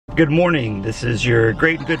Good morning, this is your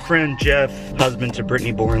great and good friend Jeff, husband to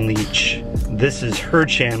Brittani, Boren, Leach. This is her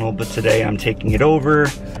channel, but today I'm taking it over.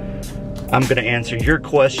 I'm gonna answer your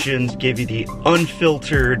questions, give you the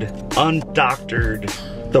unfiltered, undoctored,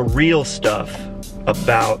 the real stuff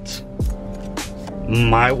about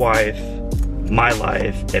my wife, my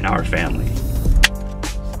life, and our family.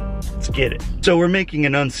 Let's get it. So we're making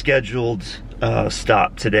an unscheduled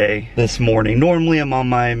stop today, this morning. Normally I'm on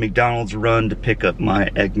my McDonald's run to pick up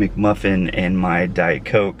my Egg McMuffin and my Diet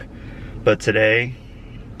Coke, but today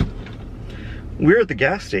we're at the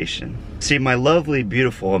gas station. See, my lovely,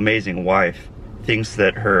 beautiful, amazing wife thinks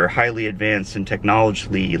that her highly advanced and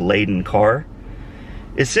technologically laden car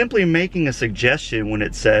is simply making a suggestion when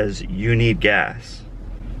it says you need gas.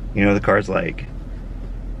 You know, the car's like,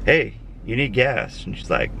 hey, you need gas, and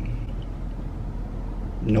she's like,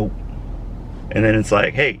 nope. And then it's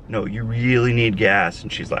like, hey, no, you really need gas.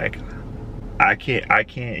 And she's like, I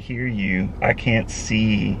can't hear you. I can't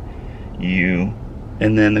see you.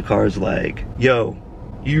 And then the car's like, yo,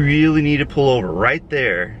 you really need to pull over right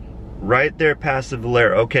there past the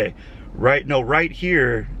Valero. Okay, right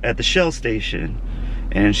here at the Shell station.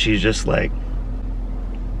 And she's just like,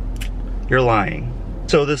 you're lying.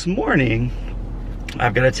 So this morning,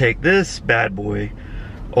 I've got to take this bad boy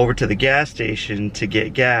over to the gas station to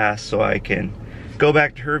get gas so I can go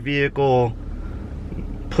back to her vehicle,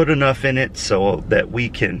 put enough in it so that we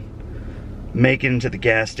can make it into the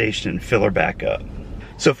gas station and fill her back up.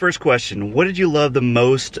 So first question, what did you love the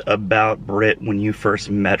most about Britt when you first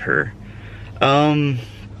met her? I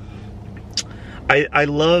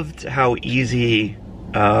loved how easy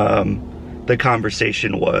the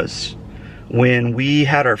conversation was. When we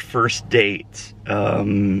had our first date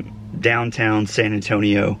downtown San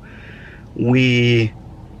Antonio, we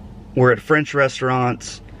were at French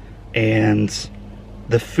restaurants and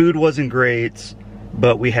the food wasn't great,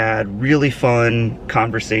 but we had really fun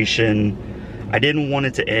conversation. I didn't want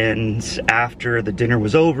it to end. After the dinner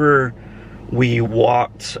was over, we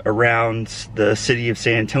walked around the city of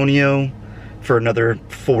San Antonio for another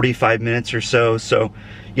 45 minutes or so. So,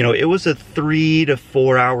 you know, it was a 3 to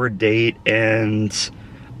 4 hour date and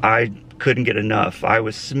I couldn't get enough. I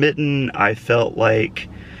was smitten. I felt like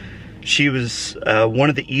she was one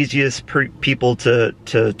of the easiest people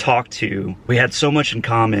to talk to. We had so much in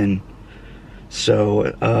common.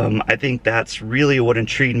 So I think that's really what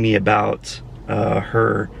intrigued me about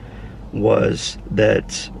her, was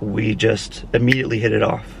that we just immediately hit it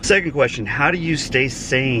off. Second question, how do you stay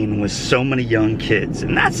sane with so many young kids?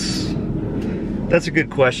 And that's a good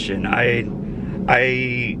question.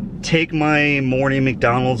 I take my morning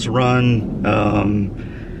McDonald's run,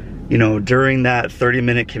 you know, during that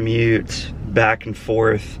 30-minute commute back and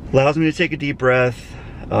forth. Allows me to take a deep breath,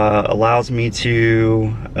 allows me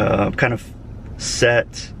to kind of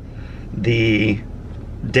set the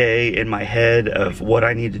day in my head of what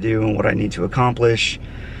I need to do and what I need to accomplish.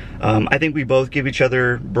 I think we both give each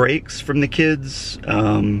other breaks from the kids.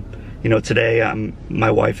 You know, today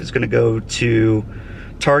my wife is gonna go to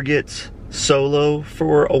Target solo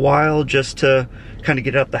for a while just to kind of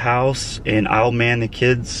get out the house, and I'll man the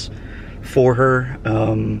kids for her.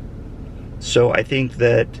 So I think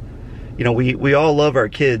that, you know, we all love our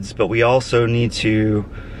kids, but we also need to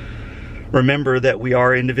remember that we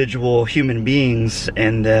are individual human beings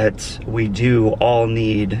and that we do all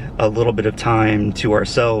need a little bit of time to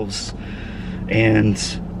ourselves, and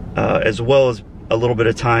as well as a little bit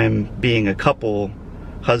of time being a couple,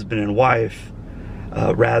 husband and wife,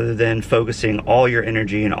 rather than focusing all your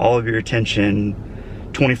energy and all of your attention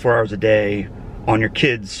 24 hours a day on your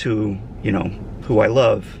kids who I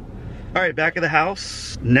love. All right, back at the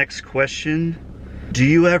house. Next question, do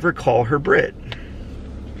you ever call her Britt?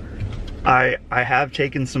 I have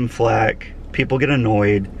taken some flack. People get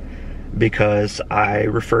annoyed because I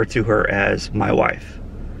refer to her as my wife.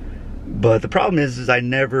 But the problem is I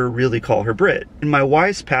never really call her Britt. In my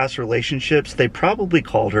wife's past relationships, they probably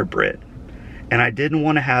called her Britt. And I didn't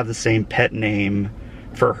want to have the same pet name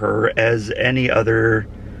for her as any other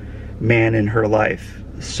man in her life.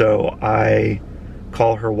 So I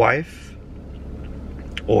call her wife,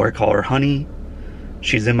 or I call her honey.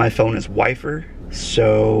 She's in my phone as wifer.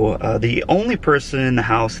 So the only person in the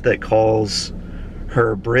house that calls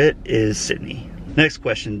her Britt is Sydney. Next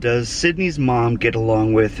question, does Sydney's mom get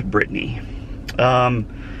along with Brittani?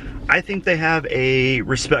 I think they have a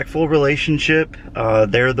respectful relationship.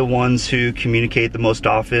 They're the ones who communicate the most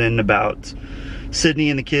often about Sydney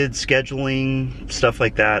and the kids, scheduling, stuff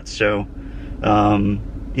like that. So,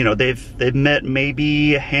 you know, they've met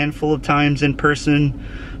maybe a handful of times in person.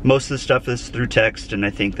 Most of the stuff is through text, and I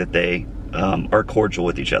think that they are cordial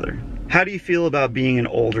with each other. How do you feel about being an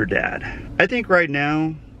older dad? I think right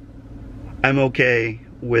now, I'm okay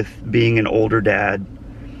with being an older dad.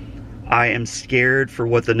 I am scared for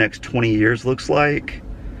what the next 20 years looks like.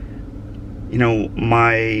 You know,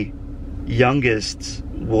 my youngest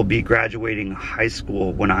will be graduating high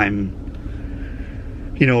school when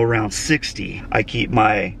I'm, you know, around 60. I keep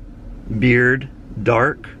my beard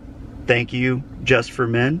dark, thank you, just for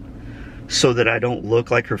men, so that I don't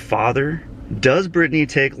look like her father. Does Brittany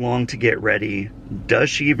take long to get ready? Does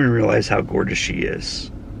she even realize how gorgeous she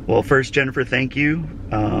is? Well, first, Jennifer, thank you.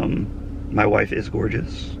 My wife is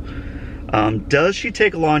gorgeous. Does she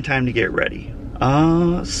take a long time to get ready?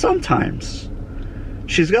 Sometimes.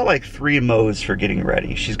 She's got like 3 modes for getting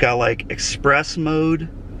ready. She's got like express mode,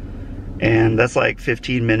 and that's like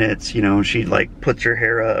 15 minutes. You know, she like puts her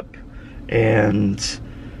hair up and,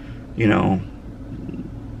 you know,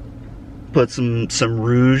 put some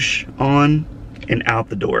rouge on and out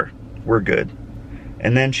the door. We're good.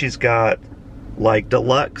 And then she's got like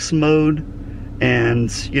deluxe mode, and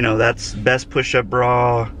you know, that's best push-up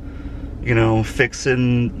bra, you know,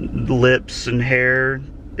 fixing lips and hair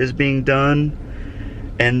is being done.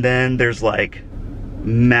 And then there's like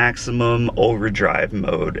maximum overdrive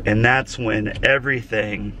mode, and that's when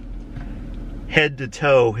everything head to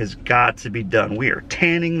toe has got to be done. We are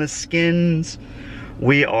tanning the skins,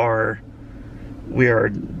 we are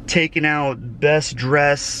taking out best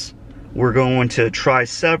dress, we're going to try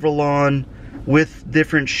several on with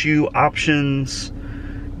different shoe options,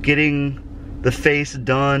 getting the face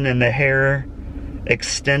done and the hair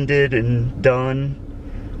extended and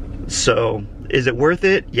done. So is it worth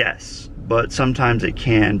it? Yes, but sometimes it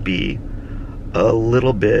can be a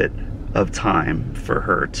little bit of time for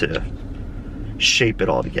her to shape it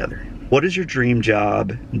all together. What is your dream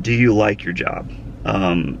job? Do you like your job?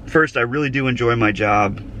 First, I really do enjoy my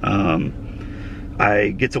job. I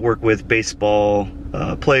get to work with baseball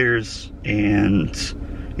players, and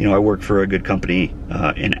you know, I work for a good company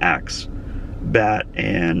in Axe Bat,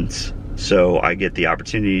 and so I get the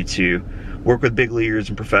opportunity to work with big leaguers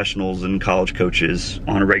and professionals and college coaches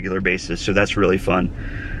on a regular basis, so that's really fun.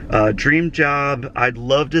 Dream job, I'd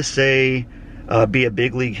love to say be a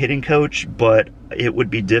big league hitting coach, but it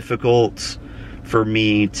would be difficult for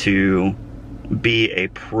me to be a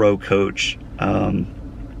pro coach,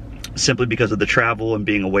 simply because of the travel and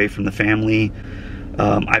being away from the family.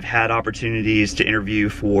 I've had opportunities to interview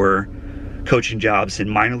for coaching jobs in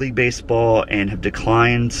minor league baseball and have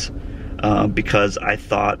declined because I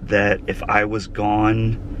thought that if I was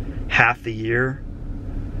gone half the year,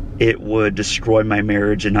 it would destroy my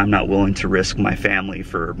marriage, and I'm not willing to risk my family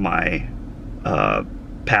for my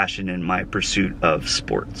passion and my pursuit of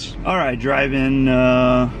sports. All right, driving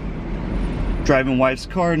wife's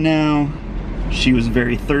car now. She was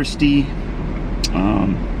very thirsty,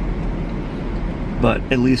 but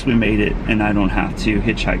at least we made it and I don't have to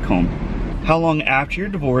hitchhike home. How long after your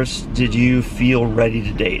divorce did you feel ready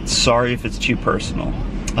to date? Sorry if it's too personal.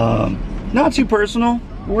 Not too personal.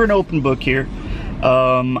 We're an open book here.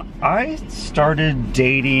 I started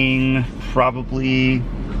dating probably,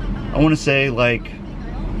 I want to say like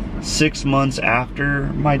 6 months after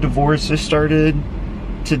my divorce. I started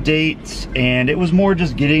to date, and it was more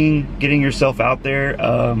just getting yourself out there.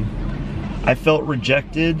 I felt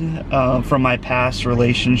rejected from my past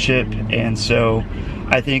relationship, and so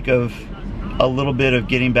I think of a little bit of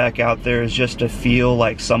getting back out there is just to feel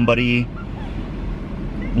like somebody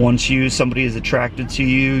wants you, somebody is attracted to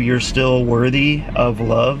you, you're still worthy of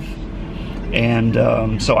love.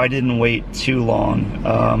 And so I didn't wait too long.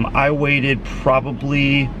 I waited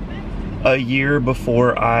probably a year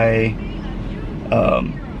before I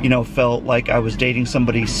you know, felt like I was dating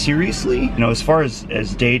somebody seriously. You know, as far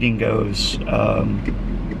as dating goes,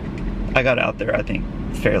 I got out there, I think,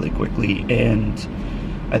 fairly quickly, and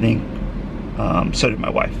I think so did my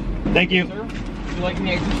wife. Thank you. Sir, would you like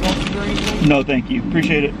any extra sauces or anything? No, thank you.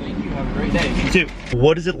 Appreciate it. Thank you. Have a great day. You too.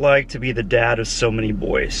 What is it like to be the dad of so many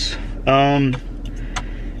boys?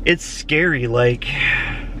 It's scary. Like,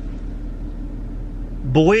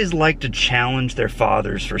 boys like to challenge their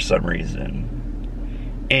fathers for some reason.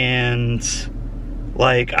 And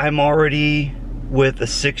like, I'm already with a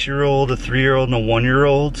 6-year-old, a 3-year-old, and a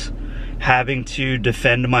 1-year-old having to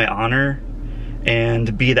defend my honor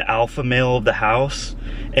and be the alpha male of the house.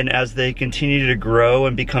 And as they continue to grow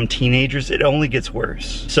and become teenagers, it only gets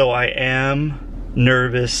worse. So I am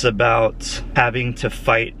nervous about having to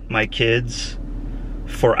fight my kids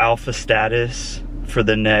for alpha status for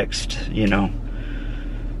the next, you know,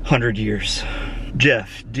 100 years.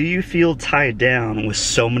 Jeff, do you feel tied down with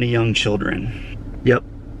so many young children? Yep.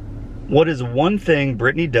 What is one thing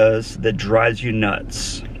Brittany does that drives you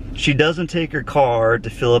nuts? She doesn't take her car to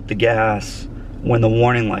fill up the gas when the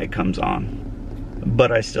warning light comes on,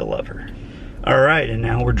 but I still love her. All right, and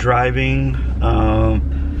now we're driving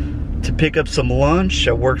to pick up some lunch.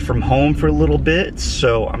 I worked from home for a little bit,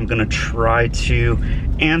 so I'm gonna try to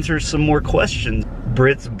answer some more questions.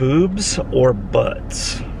 Brit's boobs or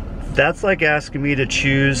butts? That's like asking me to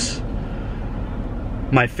choose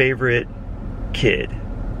my favorite kid.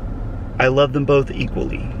 I love them both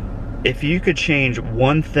equally. If you could change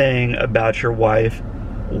one thing about your wife,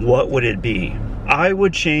 what would it be? I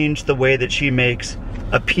would change the way that she makes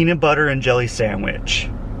a peanut butter and jelly sandwich.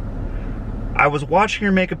 I was watching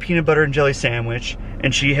her make a peanut butter and jelly sandwich,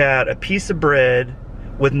 and she had a piece of bread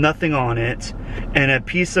with nothing on it and a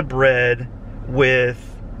piece of bread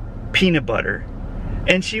with peanut butter.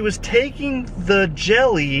 And she was taking the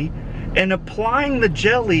jelly and applying the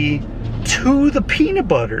jelly to the peanut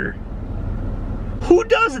butter. Who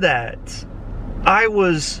does that? I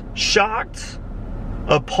was shocked,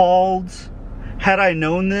 appalled. Had I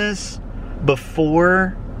known this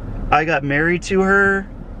before I got married to her,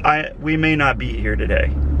 we may not be here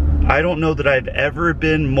today. I don't know that I've ever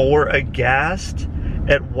been more aghast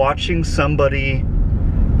at watching somebody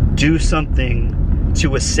do something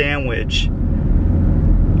to a sandwich.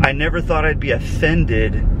 I never thought I'd be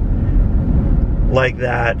offended like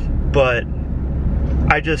that, but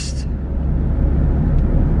I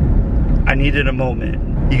needed a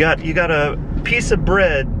moment. You got a piece of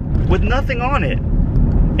bread with nothing on it,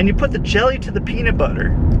 and you put the jelly to the peanut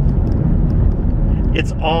butter.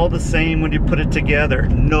 It's all the same when you put it together.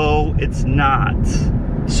 No, it's not.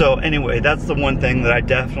 So anyway, that's the one thing that I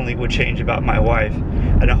definitely would change about my wife.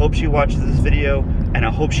 And I hope she watches this video, and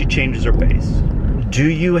I hope she changes her ways. Do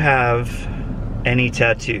you have any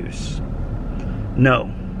tattoos? No,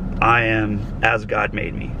 I am as God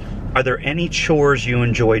made me. Are there any chores you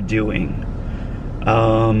enjoy doing?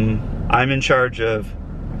 I'm in charge of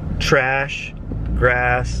trash,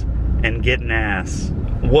 grass, and getting ass.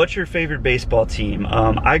 What's your favorite baseball team?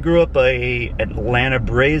 I grew up a Atlanta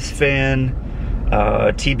Braves fan.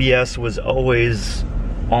 TBS was always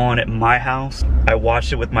on at my house. I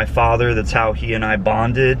watched it with my father. That's how he and I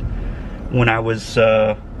bonded when I was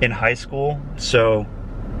in high school. So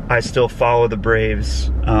I still follow the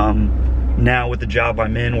Braves. Now with the job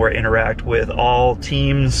I'm in, where I interact with all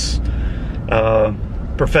teams,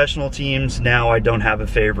 professional teams. Now I don't have a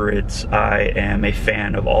favorite. I am a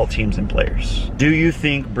fan of all teams and players. Do you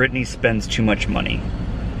think Brittani spends too much money?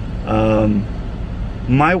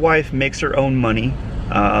 My wife makes her own money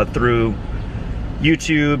through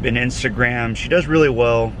YouTube and Instagram. She does really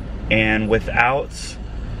well, and without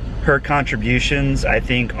her contributions, I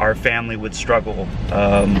think our family would struggle.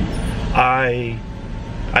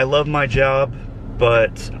 I love my job,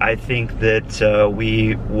 but I think that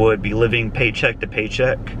we would be living paycheck to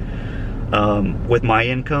paycheck with my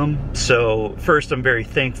income. So first, I'm very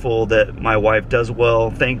thankful that my wife does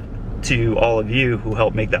well. Thank to all of you who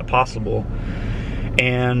helped make that possible.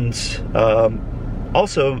 And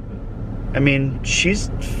also, I mean, she's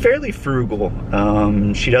fairly frugal.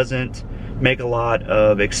 She doesn't make a lot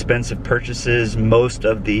of expensive purchases. Most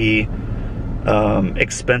of the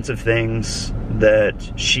expensive things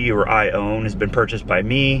that she or I own has been purchased by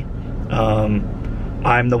me.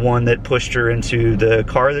 I'm the one that pushed her into the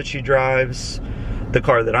car that she drives, the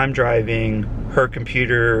car that I'm driving, her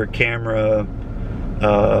computer, camera,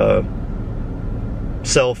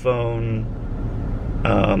 cell phone,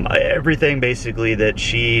 everything basically that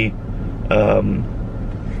she,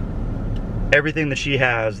 everything that she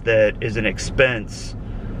has that is an expense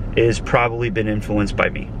is probably been influenced by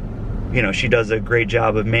me. You know, she does a great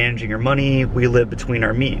job of managing her money. We live between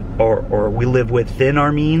our or we live within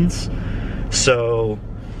our means. So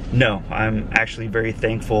no, I'm actually very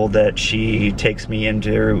thankful that she takes me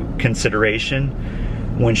into consideration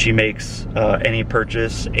when she makes any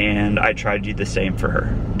purchase, and I try to do the same for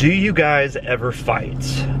her. Do you guys ever fight?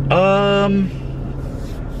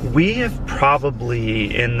 We have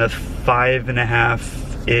probably, in the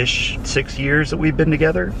 5.5-ish, 6 years that we've been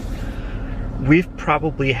together, we've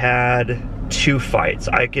probably had 2 fights.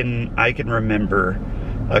 I can remember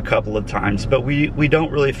a couple of times, but we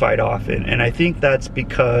don't really fight often, and I think that's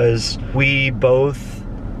because we both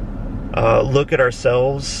look at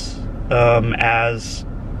ourselves as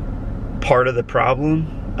part of the problem.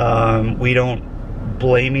 We don't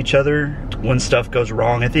blame each other when stuff goes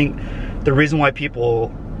wrong. I think the reason why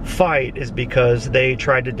people fight is because they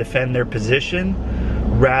try to defend their position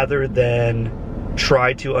rather than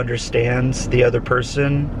try to understand the other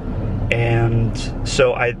person. And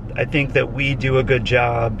so I think that we do a good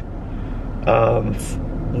job of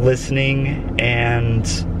listening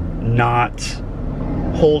and not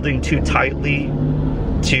holding too tightly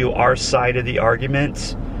to our side of the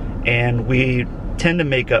argument, and we tend to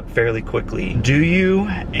make up fairly quickly. Do you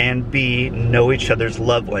and B know each other's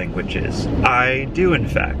love languages? I do, in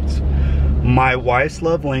fact. My wife's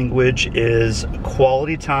love language is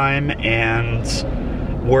quality time and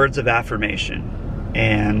words of affirmation.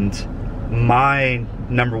 And my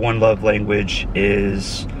 #1 love language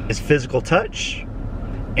is physical touch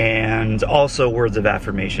and also words of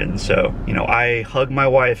affirmation. So, you know, I hug my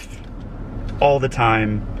wife all the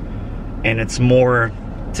time, and it's more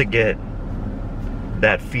to get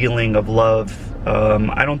that feeling of love.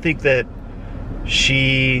 I don't think that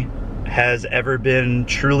she has ever been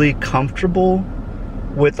truly comfortable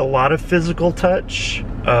with a lot of physical touch.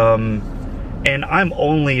 And I'm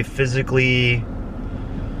only physically,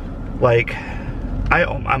 like,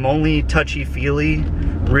 I'm only touchy-feely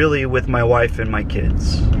really with my wife and my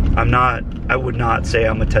kids. I would not say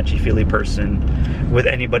I'm a touchy-feely person with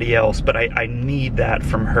anybody else, but I need that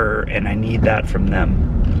from her, and I need that from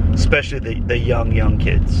them, especially the young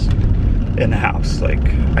kids in the house. Like,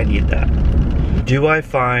 I need that. Do I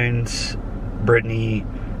find Brittani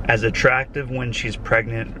as attractive when she's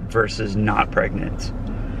pregnant versus not pregnant?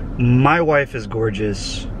 My wife is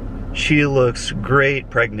gorgeous. She looks great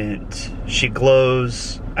pregnant. She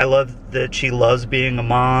glows. I love that she loves being a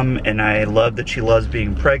mom, and I love that she loves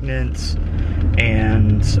being pregnant.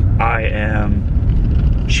 And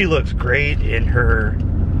she looks great in her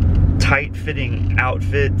tight-fitting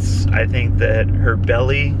outfits. I think that her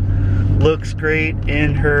belly looks great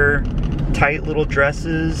in her tight little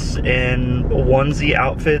dresses and onesie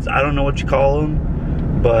outfits. I don't know what you call them,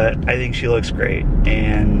 but I think she looks great.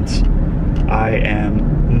 And I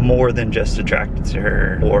am more than just attracted to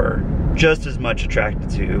her, or just as much attracted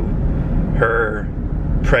to her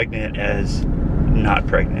pregnant as not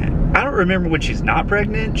pregnant. I don't remember when she's not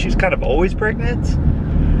pregnant. She's kind of always pregnant,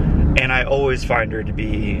 and I always find her to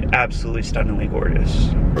be absolutely stunningly gorgeous.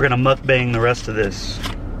 We're gonna mukbang the rest of this.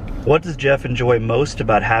 What does Jeff enjoy most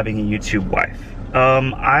about having a YouTube wife?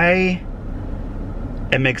 I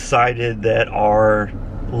am excited that our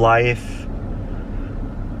life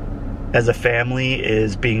as a family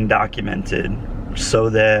is being documented so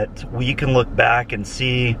that we can look back and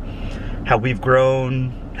see how we've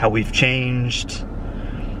grown, how we've changed.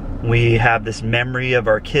 We have this memory of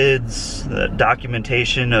our kids, the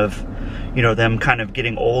documentation of, you know, them kind of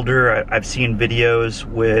getting older. I've seen videos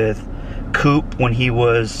with Coop when he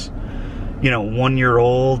was, you know, 1 year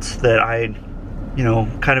old that I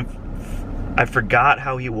forgot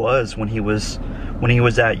how he was when he was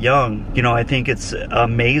that young. You know, I think it's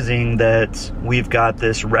amazing that we've got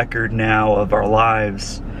this record now of our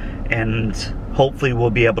lives, and hopefully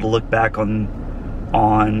we'll be able to look back on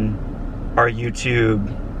our YouTube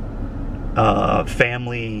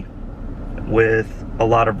family with a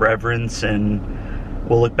lot of reverence, and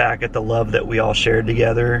we'll look back at the love that we all shared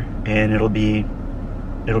together, and it'll be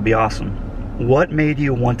awesome. What made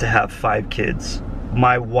you want to have 5 kids?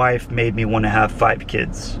 My wife made me want to have 5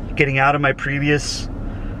 kids. Getting out of my previous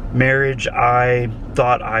marriage, I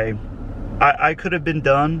thought I could have been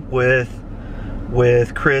done with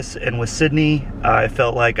Chris and with Sydney. I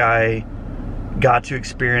felt like I got to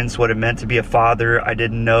experience what it meant to be a father. I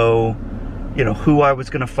didn't know, you know, who I was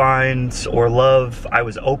gonna find or love. I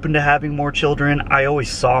was open to having more children. I always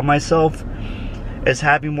saw myself as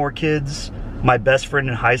having more kids. My best friend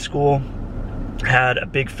in high school had a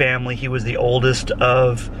big family. He was the oldest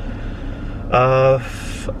of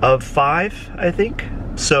 5, I think.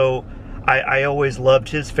 So I always loved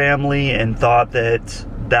his family and thought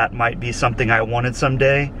that might be something I wanted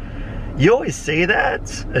someday. You always say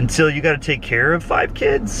that until you got to take care of 5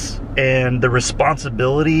 kids and the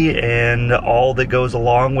responsibility and all that goes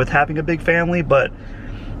along with having a big family. But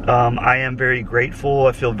I am very grateful.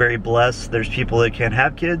 I feel very blessed. There's people that can't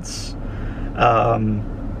have kids.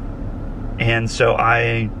 And so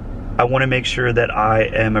I want to make sure that I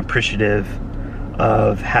am appreciative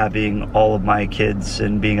of having all of my kids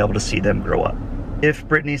and being able to see them grow up. If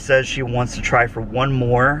Brittani says she wants to try for one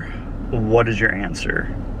more, what is your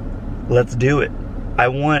answer? Let's do it. I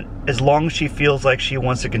want, as long as she feels like she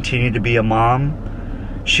wants to continue to be a mom,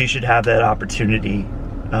 she should have that opportunity.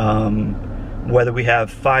 Whether we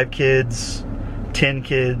have 5 kids, 10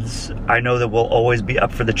 kids, I know that we'll always be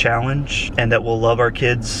up for the challenge, and that we'll love our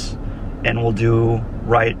kids and we'll do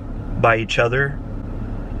right by each other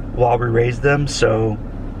while we raise them. So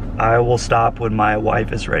I will stop when my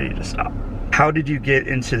wife is ready to stop. How did you get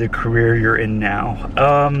into the career you're in now?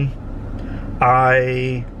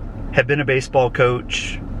 I have been a baseball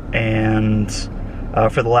coach, and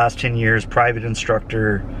for the last 10 years, private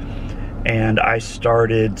instructor, and I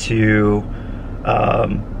started to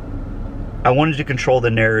I wanted to control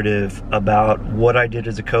the narrative about what I did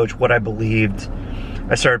as a coach, what I believed.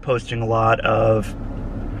 I started posting a lot of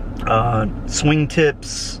swing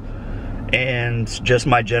tips and just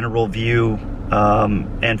my general view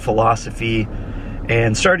and philosophy,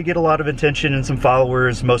 and started to get a lot of attention and some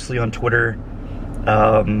followers, mostly on Twitter.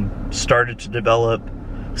 Started to develop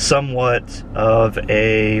somewhat of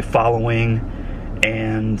a following,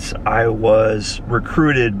 and I was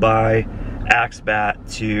recruited by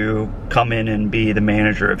Axbat to come in and be the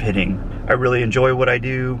manager of hitting. I really enjoy what I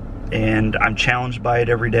do, and I'm challenged by it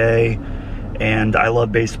every day, and I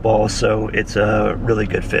love baseball, so it's a really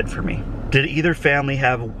good fit for me. Did either family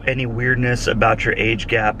have any weirdness about your age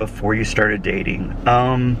gap before you started dating?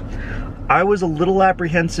 I was a little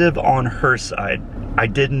apprehensive on her side. I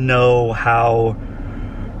didn't know how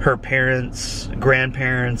her parents,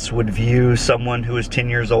 grandparents would view someone who was 10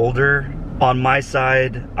 years older. On my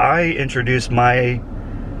side, I introduced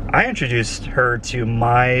her to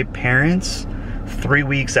my parents 3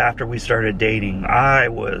 weeks after we started dating. I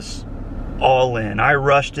was all in. I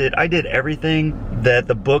rushed it. I did everything that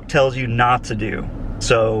the book tells you not to do.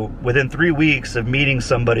 So within 3 weeks of meeting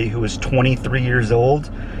somebody who was 23 years old,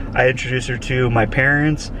 I introduced her to my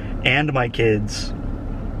parents and my kids,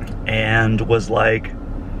 and was like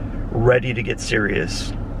ready to get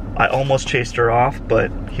serious. I almost chased her off,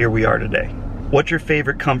 but here we are today. What's your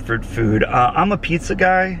favorite comfort food? I'm a pizza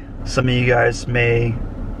guy. Some of you guys may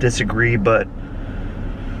disagree, but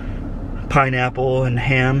pineapple and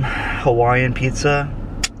ham, Hawaiian pizza,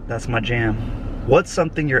 that's my jam. What's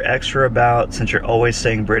something you're extra about, since you're always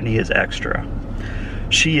saying Brittany is extra?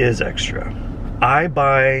 She is extra. I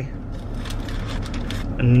buy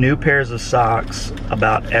new pairs of socks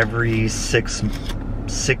about every six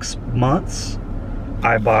months.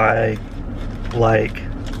 I buy like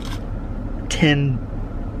 10,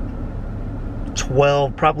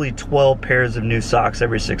 12, probably 12 pairs of new socks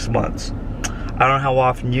every 6 months. I don't know how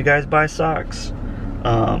often you guys buy socks.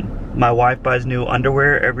 My wife buys new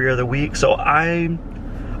underwear every other week, so I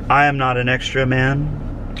am not an extra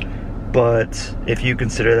man, but if you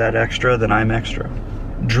consider that extra, then I'm extra.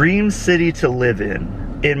 Dream city to live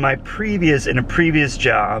in. In a previous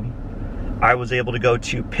job, I was able to go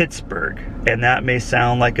to Pittsburgh, and that may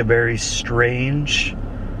sound like a very strange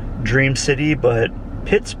dream city, but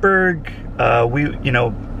Pittsburgh,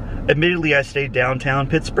 admittedly I stayed downtown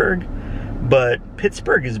Pittsburgh, but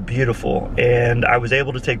Pittsburgh is beautiful, and I was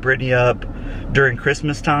able to take Brittany up during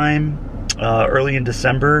Christmas time, early in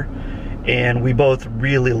December, and we both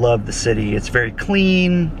really love the city. It's very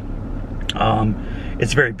clean,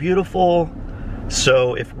 it's very beautiful,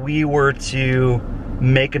 so if we were to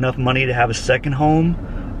make enough money to have a second home,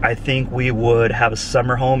 I think we would have a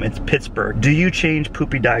summer home in Pittsburgh. Do you change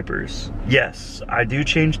poopy diapers? Yes, I do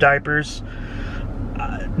change diapers.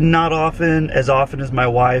 Not often as my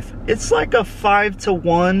wife. It's like a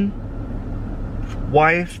 5-to-1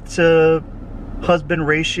 wife to husband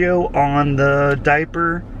ratio on the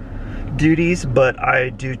diaper duties, but I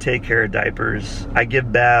do take care of diapers. I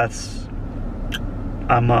give baths.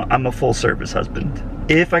 I'm a full service husband.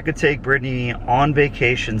 If I could take Brittany on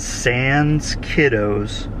vacation sans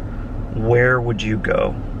kiddos, where would you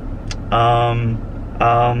go? I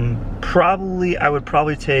would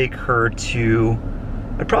probably take her to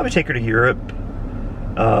Europe.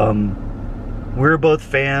 We're both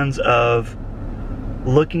fans of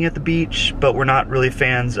looking at the beach, but we're not really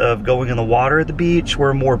fans of going in the water at the beach.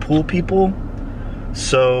 We're more pool people.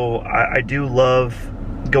 So I do love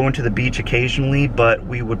going to the beach occasionally, but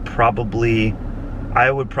I would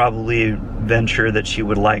probably venture that she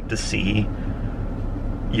would like to see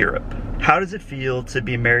Europe. How does it feel to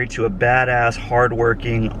be married to a badass,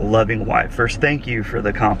 hardworking, loving wife? First, thank you for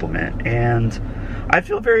the compliment. And I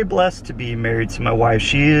feel very blessed to be married to my wife.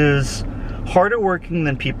 She is harder working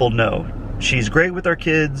than people know. She's great with our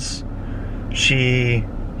kids. She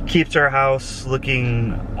keeps our house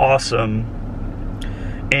looking awesome.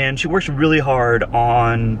 And she works really hard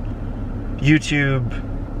on YouTube.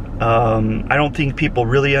 I don't think people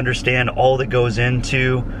really understand all that goes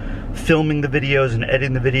into filming the videos and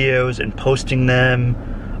editing the videos and posting them,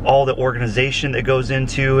 all the organization that goes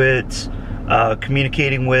into it,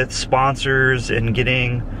 communicating with sponsors and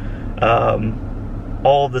getting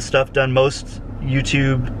all the stuff done. Most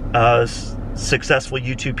successful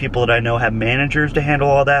YouTube people that I know have managers to handle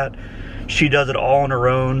all that. She does it all on her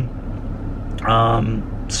own.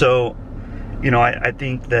 So, I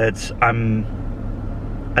think that I'm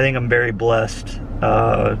very blessed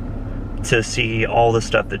to see all the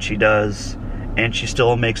stuff that she does, and she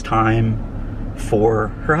still makes time for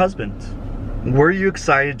her husband. Were you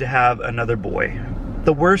excited to have another boy?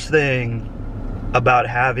 The worst thing about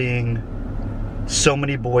having so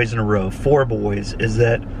many boys in a row, 4 boys, is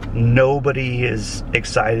that nobody is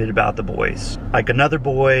excited about the boys. Like, another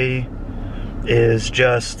boy is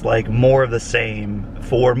just like more of the same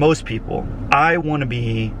for most people. I want to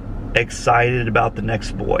be excited about the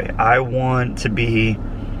next boy. I want to be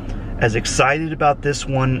as excited about this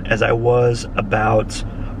one as I was about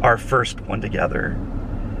our first one together.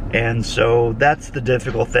 And so that's the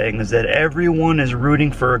difficult thing, is that everyone is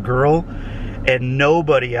rooting for a girl, and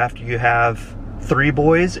nobody, after you have 3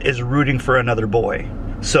 boys, is rooting for another boy.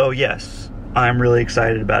 So yes, I'm really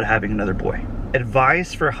excited about having another boy.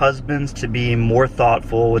 Advice for husbands to be more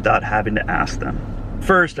thoughtful without having to ask them.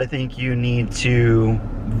 First, I think you need to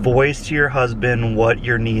voice to your husband what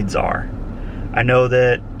your needs are. I know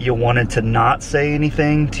that you wanted to not say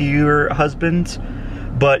anything to your husband,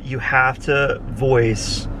 but you have to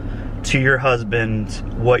voice to your husband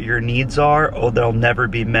what your needs are, or they'll never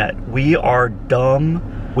be met. We are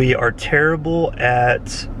dumb. We are terrible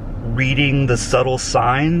at reading the subtle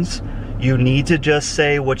signs. You need to just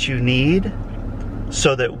say what you need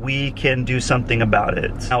so that we can do something about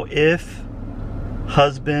it. Now, if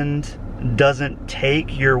husband doesn't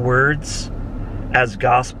take your words as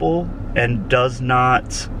gospel and does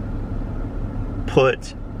not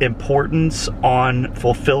put importance on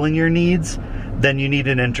fulfilling your needs, then you need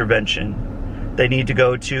an intervention. They need to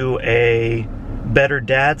go to a Better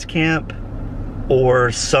Dads camp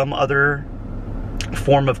or some other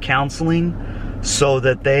form of counseling so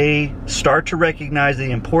that they start to recognize the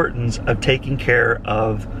importance of taking care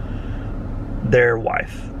of their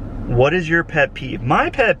wife. What is your pet peeve? My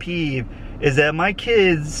pet peeve is that my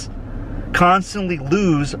kids constantly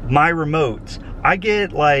lose my remote. I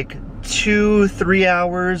get like 2-3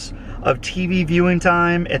 hours of TV viewing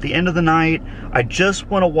time at the end of the night. I just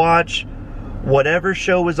want to watch whatever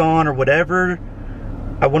show is on, or whatever.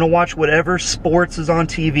 I want to watch whatever sports is on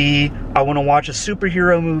TV. I want to watch a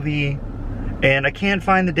superhero movie, and I can't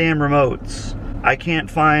find the damn remotes. I can't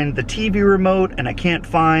find the TV remote, and I can't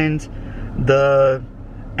find the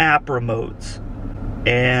app remotes.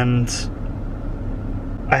 And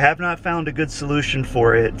I have not found a good solution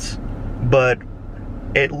for it, but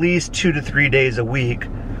at least 2 to 3 days a week,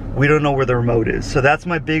 we don't know where the remote is. So that's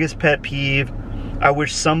my biggest pet peeve. I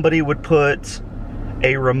wish somebody would put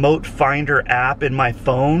a remote finder app in my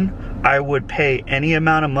phone. I would pay any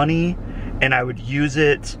amount of money and I would use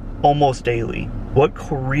it almost daily. What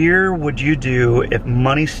career would you do if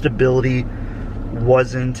money stability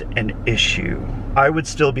wasn't an issue? I would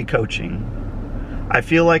still be coaching. I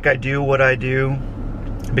feel like I do what I do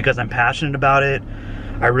because I'm passionate about it.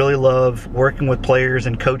 I really love working with players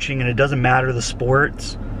and coaching, and it doesn't matter the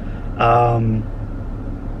sports.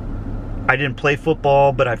 I didn't play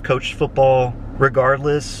football, but I've coached football.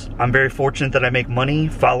 Regardless, I'm very fortunate that I make money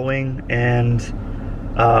following and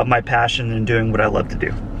my passion in doing what I love to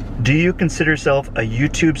do. Do you consider yourself a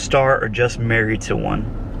YouTube star or just married to one?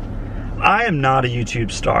 I am not a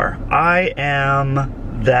YouTube star. I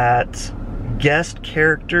am that guest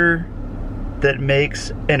character that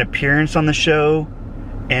makes an appearance on the show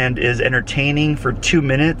and is entertaining for 2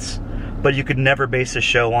 minutes, but you could never base a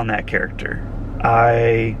show on that character.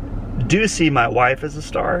 I do see my wife as a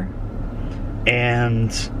star,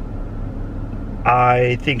 and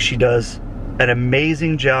I think she does an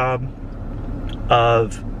amazing job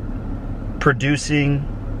of producing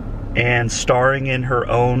and starring in her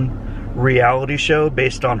own reality show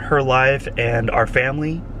based on her life and our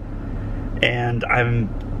family. And I'm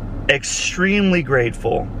extremely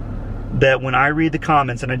grateful that when I read the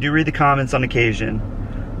comments, and I do read the comments on occasion,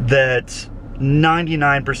 that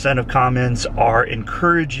 99% of comments are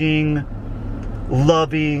encouraging,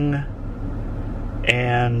 loving,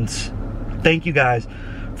 and thank you guys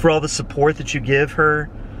for all the support that you give her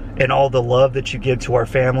and all the love that you give to our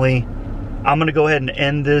family. I'm gonna go ahead and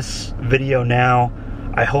end this video now.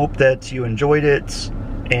 I hope that you enjoyed it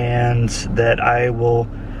and that I will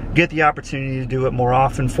get the opportunity to do it more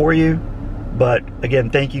often for you. But again,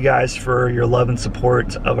 thank you guys for your love and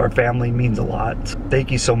support of our family. It means a lot.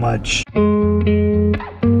 Thank you so much.